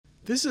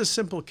This is a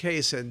simple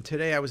case, and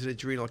today I was at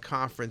adrenal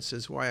conference,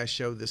 is why I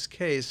showed this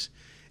case.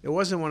 It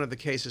wasn't one of the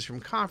cases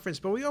from conference,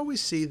 but we always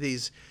see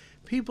these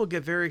people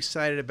get very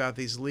excited about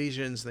these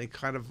lesions. They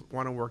kind of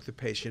want to work the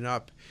patient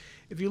up.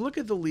 If you look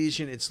at the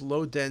lesion, it's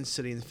low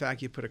density. In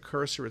fact, you put a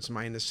cursor, it's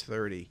minus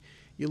 30.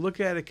 You look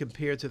at it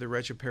compared to the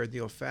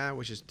retroperitoneal fat,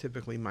 which is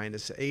typically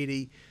minus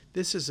 80.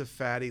 This is a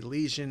fatty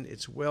lesion.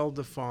 It's well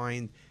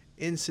defined,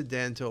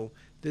 incidental.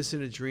 This is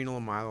an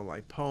adrenal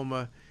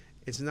myelolipoma.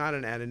 It's not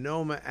an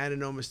adenoma.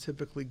 Adenomas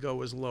typically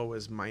go as low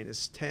as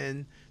minus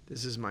 10.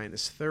 This is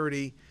minus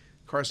 30.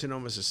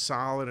 Carcinomas are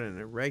solid and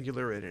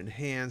irregular and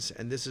enhanced,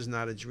 and this is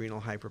not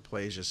adrenal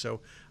hyperplasia.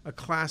 So a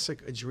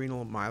classic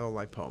adrenal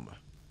myelolipoma.